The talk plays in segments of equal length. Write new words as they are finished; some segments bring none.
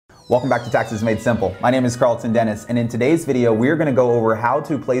Welcome back to Taxes Made Simple. My name is Carlton Dennis, and in today's video, we're going to go over how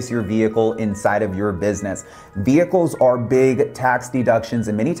to place your vehicle inside of your business. Vehicles are big tax deductions,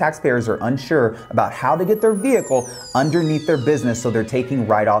 and many taxpayers are unsure about how to get their vehicle underneath their business so they're taking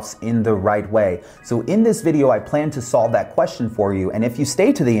write-offs in the right way. So in this video, I plan to solve that question for you, and if you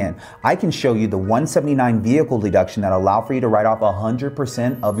stay to the end, I can show you the 179 vehicle deduction that allow for you to write off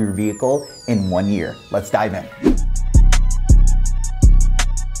 100% of your vehicle in 1 year. Let's dive in.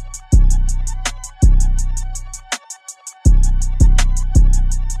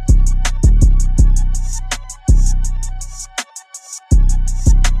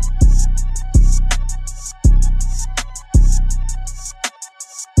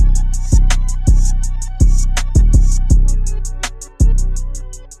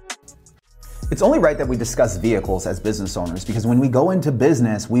 It's only right that we discuss vehicles as business owners, because when we go into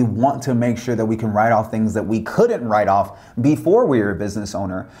business, we want to make sure that we can write off things that we couldn't write off before we were a business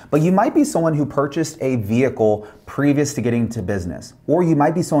owner. But you might be someone who purchased a vehicle previous to getting to business, or you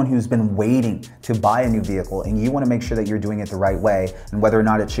might be someone who's been waiting to buy a new vehicle and you want to make sure that you're doing it the right way and whether or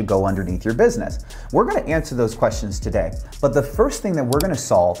not it should go underneath your business. We're going to answer those questions today. But the first thing that we're going to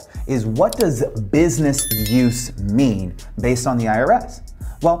solve is, what does business use mean based on the IRS?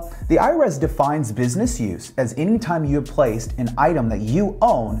 Well, the IRS defines business use as any time you have placed an item that you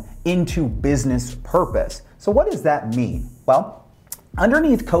own into business purpose. So what does that mean? Well,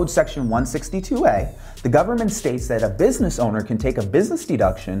 underneath Code Section 162A, the government states that a business owner can take a business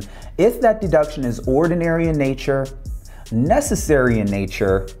deduction if that deduction is ordinary in nature, necessary in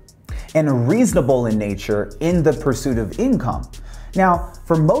nature, and reasonable in nature in the pursuit of income. Now,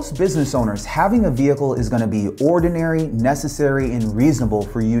 for most business owners, having a vehicle is going to be ordinary, necessary, and reasonable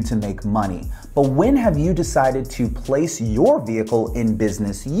for you to make money. But when have you decided to place your vehicle in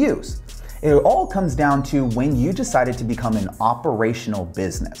business use? It all comes down to when you decided to become an operational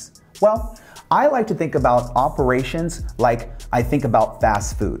business. Well, I like to think about operations like I think about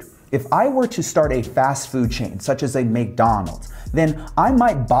fast food. If I were to start a fast food chain, such as a McDonald's, then I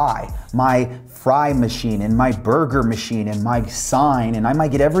might buy my fry machine and my burger machine and my sign, and I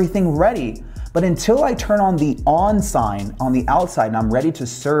might get everything ready. But until I turn on the on sign on the outside and I'm ready to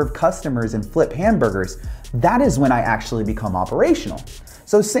serve customers and flip hamburgers, that is when I actually become operational.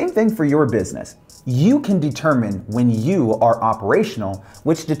 So same thing for your business. You can determine when you are operational,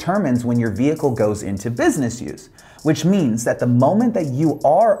 which determines when your vehicle goes into business use, which means that the moment that you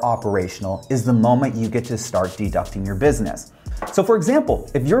are operational is the moment you get to start deducting your business. So for example,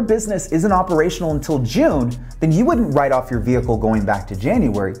 if your business isn't operational until June, then you wouldn't write off your vehicle going back to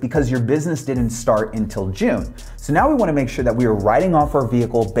January because your business didn't start until June. So now we want to make sure that we are writing off our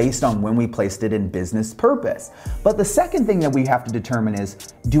vehicle based on when we placed it in business purpose. But the second thing that we have to determine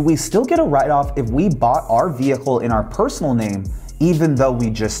is, do we still get a write-off if we bought our vehicle in our personal name even though we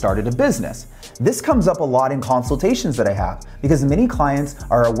just started a business? This comes up a lot in consultations that I have, because many clients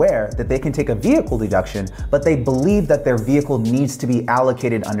are aware that they can take a vehicle deduction, but they believe that their vehicle needs to be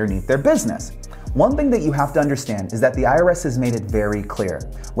allocated underneath their business. One thing that you have to understand is that the IRS has made it very clear.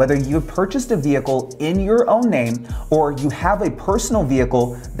 Whether you've purchased a vehicle in your own name or you have a personal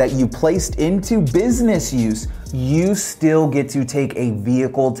vehicle that you placed into business use, you still get to take a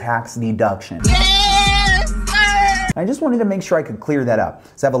vehicle tax deduction. I just wanted to make sure I could clear that up.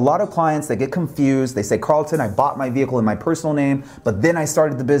 So I have a lot of clients that get confused. They say, Carlton, I bought my vehicle in my personal name, but then I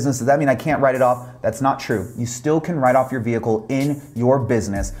started the business. Does that mean I can't write it off? That's not true. You still can write off your vehicle in your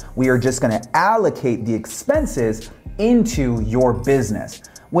business. We are just going to allocate the expenses into your business,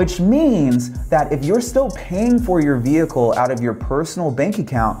 which means that if you're still paying for your vehicle out of your personal bank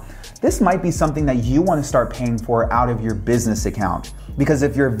account, this might be something that you want to start paying for out of your business account. Because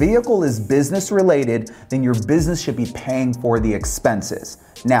if your vehicle is business related, then your business should be paying for the expenses.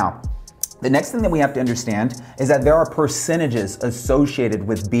 Now, the next thing that we have to understand is that there are percentages associated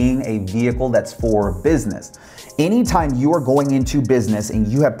with being a vehicle that's for business. Anytime you are going into business and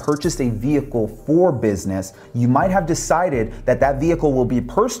you have purchased a vehicle for business, you might have decided that that vehicle will be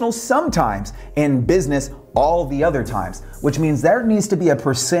personal sometimes and business all the other times, which means there needs to be a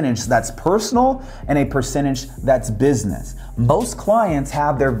percentage that's personal and a percentage that's business. Most clients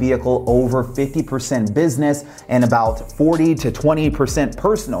have their vehicle over 50% business and about 40 to 20%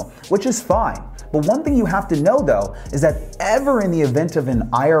 personal, which is fine. But one thing you have to know though is that ever in the event of an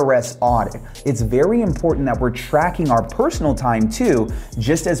IRS audit, it's very important that we're tracking our personal time too,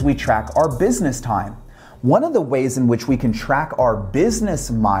 just as we track our business time. One of the ways in which we can track our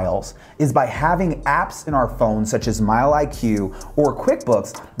business miles is by having apps in our phone such as MileIQ or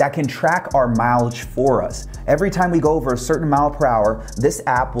QuickBooks that can track our mileage for us. Every time we go over a certain mile per hour, this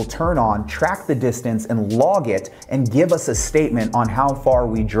app will turn on, track the distance, and log it and give us a statement on how far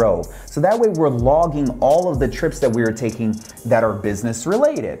we drove. So that way we're logging all of the trips that we are taking that are business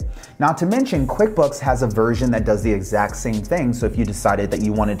related. Not to mention, QuickBooks has a version that does the exact same thing. So if you decided that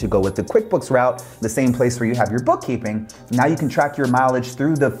you wanted to go with the QuickBooks route, the same place where you have your bookkeeping, now you can track your mileage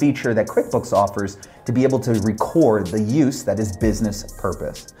through the feature that QuickBooks offers to be able to record the use that is business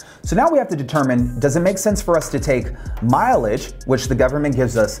purpose. So now we have to determine, does it make sense for us to take mileage, which the government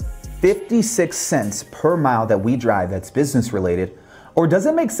gives us 56 cents per mile that we drive that's business related, or does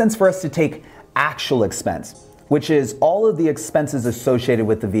it make sense for us to take actual expense, which is all of the expenses associated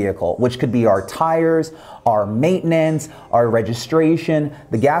with the vehicle, which could be our tires, our maintenance, our registration,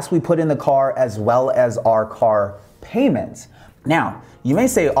 the gas we put in the car, as well as our car payments. Now, you may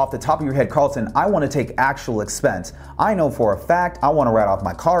say off the top of your head, Carlton, I want to take actual expense. I know for a fact I want to write off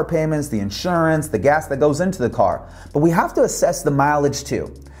my car payments, the insurance, the gas that goes into the car. But we have to assess the mileage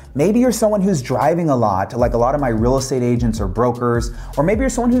too. Maybe you're someone who's driving a lot, like a lot of my real estate agents or brokers, or maybe you're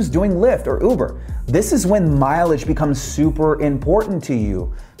someone who's doing Lyft or Uber. This is when mileage becomes super important to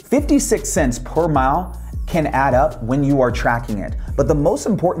you. 56 cents per mile can add up when you are tracking it. But the most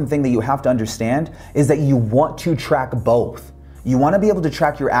important thing that you have to understand is that you want to track both. You want to be able to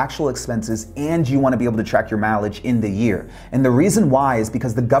track your actual expenses and you want to be able to track your mileage in the year. And the reason why is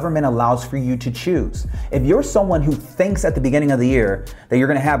because the government allows for you to choose. If you're someone who thinks at the beginning of the year that you're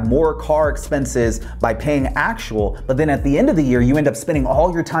going to have more car expenses by paying actual, but then at the end of the year you end up spending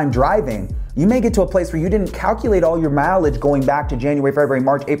all your time driving, you may get to a place where you didn't calculate all your mileage going back to January, February,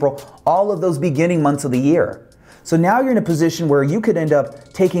 March, April, all of those beginning months of the year. So now you're in a position where you could end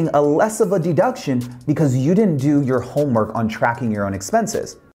up taking a less of a deduction because you didn't do your homework on tracking your own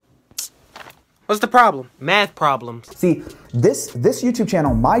expenses. What's the problem? Math problems. See, this YouTube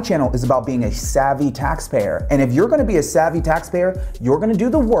channel, my channel, is about being a savvy taxpayer. And if you're going to be a savvy taxpayer, you're going to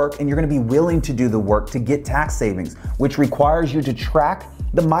do the work and you're going to be willing to do the work to get tax savings, which requires you to track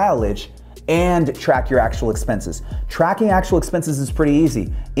the mileage and track your actual expenses. Tracking actual expenses is pretty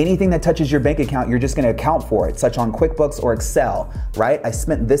easy. Anything that touches your bank account, you're just going to account for it, such on QuickBooks or Excel, right? I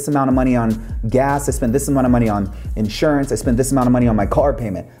spent this amount of money on gas. I spent this amount of money on insurance. I spent this amount of money on my car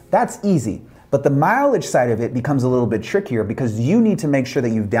payment. That's easy. But the mileage side of it becomes a little bit trickier because you need to make sure that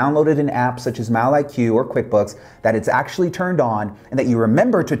you've downloaded an app such as MileIQ or QuickBooks, that it's actually turned on and that you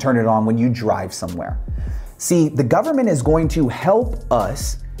remember to turn it on when you drive somewhere. See, the government is going to help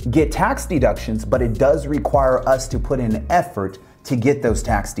us get tax deductions, but it does require us to put in effort to get those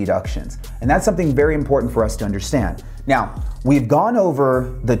tax deductions. And that's something very important for us to understand. Now, we've gone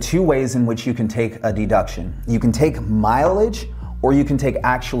over the two ways in which you can take a deduction. You can take mileage or you can take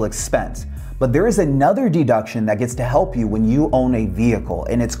actual expense. But there is another deduction that gets to help you when you own a vehicle,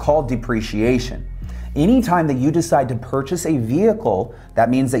 and it's called depreciation. Anytime that you decide to purchase a vehicle,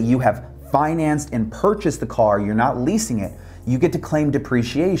 that means that you have financed and purchased the car, you're not leasing it, you get to claim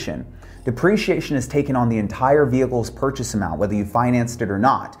depreciation. Depreciation is taken on the entire vehicle's purchase amount, whether you financed it or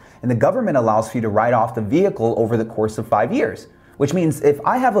not. And the government allows for you to write off the vehicle over the course of 5 years, which means if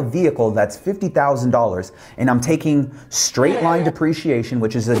I have a vehicle that's $50,000 and I'm taking straight line depreciation,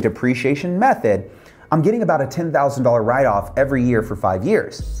 which is a depreciation method, I'm getting about a $10,000 write-off every year for 5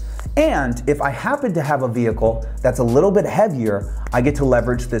 years. And if I happen to have a vehicle that's a little bit heavier, I get to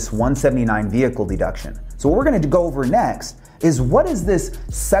leverage this 179 vehicle deduction. So what we're going to go over next is what is this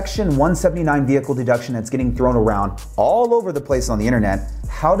Section 179 vehicle deduction that's getting thrown around all over the place on the internet?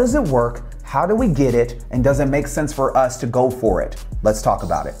 How does it work? How do we get it? And does it make sense for us to go for it? Let's talk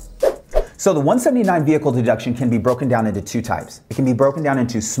about it. So the 179 vehicle deduction can be broken down into two types. It can be broken down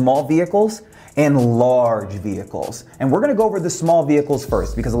into small vehicles and large vehicles. And we're gonna go over the small vehicles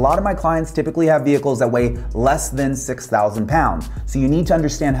first because a lot of my clients typically have vehicles that weigh less than 6,000 pounds. So you need to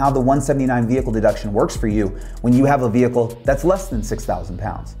understand how the 179 vehicle deduction works for you when you have a vehicle that's less than 6,000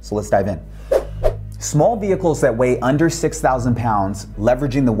 pounds. So let's dive in. Small vehicles that weigh under 6,000 pounds,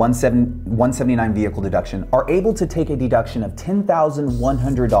 leveraging the 179 vehicle deduction, are able to take a deduction of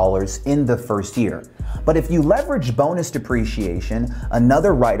 $10,100 in the first year. But if you leverage bonus depreciation,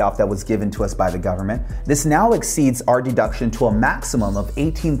 another write-off that was given to us by the government, this now exceeds our deduction to a maximum of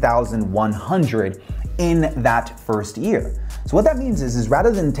 $18,100 in that first year. So what that means is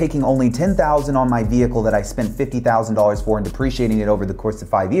rather than taking only $10,000 on my vehicle that I spent $50,000 for and depreciating it over the course of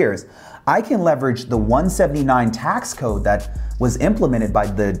 5 years, I can leverage the 179 tax code that was implemented by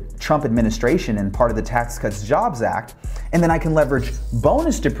the Trump administration and part of the Tax Cuts Jobs Act, and then I can leverage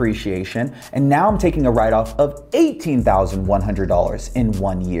bonus depreciation, and now I'm taking a write-off of $18,100 in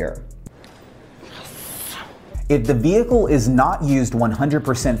 1 year. If the vehicle is not used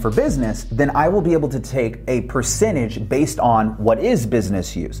 100% for business, then I will be able to take a percentage based on what is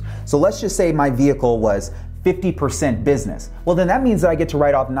business use. So let's just say my vehicle was 50% business. Well, then that means that I get to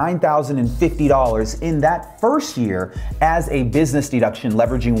write off $9,050 in that first year as a business deduction,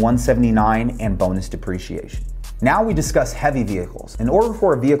 leveraging 179 and bonus depreciation. Now we discuss heavy vehicles. In order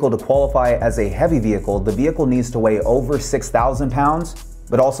for a vehicle to qualify as a heavy vehicle, the vehicle needs to weigh over 6,000 pounds,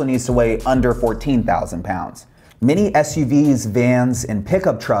 but also needs to weigh under 14,000 pounds. Many SUVs, vans, and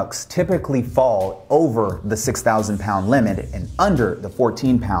pickup trucks typically fall over the 6,000 pound limit and under the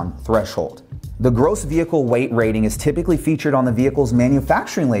 14 pound threshold. The gross vehicle weight rating is typically featured on the vehicle's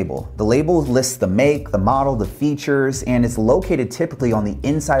manufacturing label. The label lists the make, the model, the features, and it's located typically on the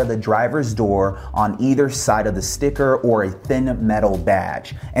inside of the driver's door on either side of the sticker or a thin metal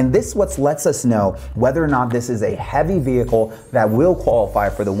badge. And this what lets us know whether or not this is a heavy vehicle that will qualify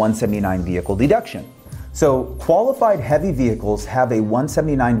for the 179 vehicle deduction. So qualified heavy vehicles have a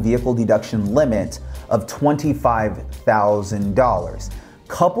 179 vehicle deduction limit of $25,000.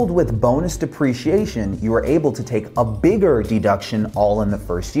 Coupled with bonus depreciation, you are able to take a bigger deduction all in the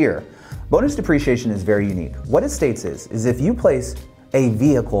first year. Bonus depreciation is very unique. What it states is if you place a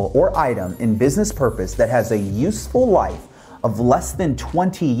vehicle or item in business purpose that has a useful life of less than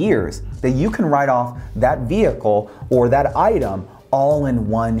 20 years, that you can write off that vehicle or that item all in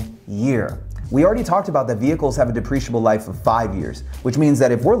 1 year. We already talked about that vehicles have a depreciable life of 5 years, which means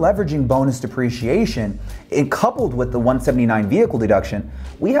that if we're leveraging bonus depreciation and coupled with the 179 vehicle deduction,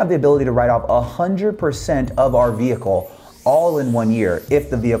 we have the ability to write off 100% of our vehicle all in 1 year if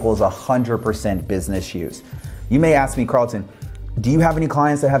the vehicle is 100% business use. You may ask me, Carlton, do you have any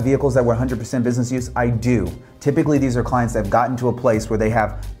clients that have vehicles that were 100% business use? I do. Typically, these are clients that have gotten to a place where they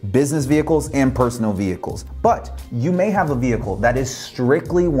have business vehicles and personal vehicles. But you may have a vehicle that is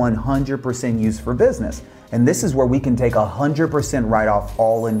strictly 100% used for business. And this is where we can take 100% write-off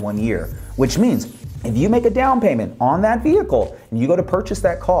all in 1 year, which means if you make a down payment on that vehicle and you go to purchase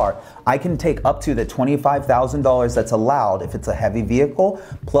that car, I can take up to the $25,000 that's allowed if it's a heavy vehicle,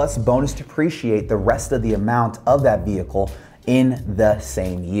 plus bonus depreciate the rest of the amount of that vehicle in the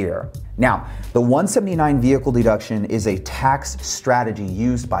same year. Now, the 179 vehicle deduction is a tax strategy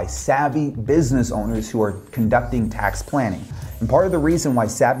used by savvy business owners who are conducting tax planning. And part of the reason why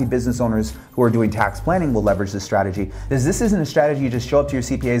savvy business owners who are doing tax planning will leverage this strategy is this isn't a strategy you just show up to your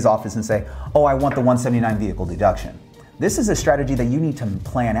CPA's office and say, oh, I want the 179 vehicle deduction. This is a strategy that you need to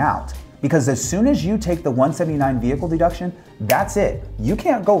plan out. Because as soon as you take the 179 vehicle deduction, that's it. You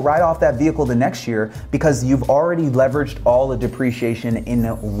can't go right off that vehicle the next year because you've already leveraged all the depreciation in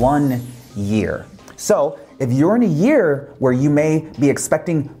 1 year. So if you're in a year where you may be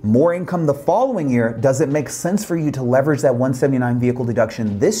expecting more income the following year, does it make sense for you to leverage that 179 vehicle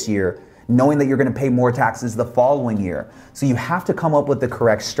deduction this year, knowing that you're going to pay more taxes the following year? So you have to come up with the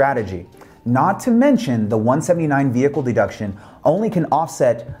correct strategy. Not to mention the 179 vehicle deduction only can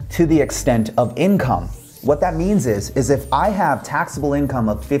offset to the extent of income. What that means is if I have taxable income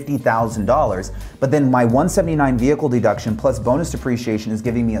of $50,000, but then my 179 vehicle deduction plus bonus depreciation is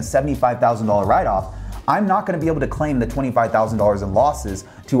giving me a $75,000 write-off, I'm not going to be able to claim the $25,000 in losses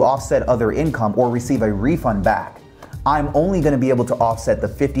to offset other income or receive a refund back. I'm only going to be able to offset the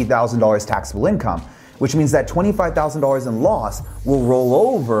 $50,000 taxable income, which means that $25,000 in loss will roll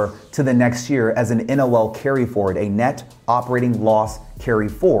over to the next year as an NOL carry forward, a net operating loss carry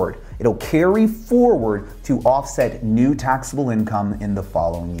forward. It'll carry forward to offset new taxable income in the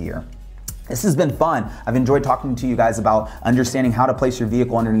following year. This has been fun. I've enjoyed talking to you guys about understanding how to place your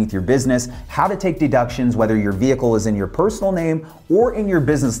vehicle underneath your business, how to take deductions, whether your vehicle is in your personal name or in your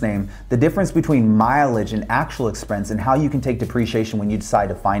business name, the difference between mileage and actual expense, and how you can take depreciation when you decide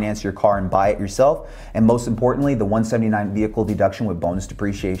to finance your car and buy it yourself, and most importantly, the 179 vehicle deduction with bonus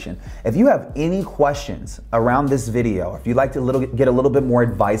depreciation. If you have any questions around this video, if you'd like to get a little bit more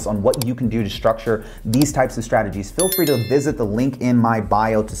advice on what you can do to structure these types of strategies, feel free to visit the link in my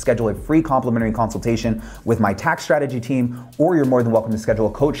bio to schedule a free complimentary consultation with my tax strategy team, or you're more than welcome to schedule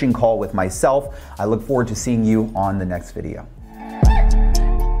a coaching call with myself. I look forward to seeing you on the next video.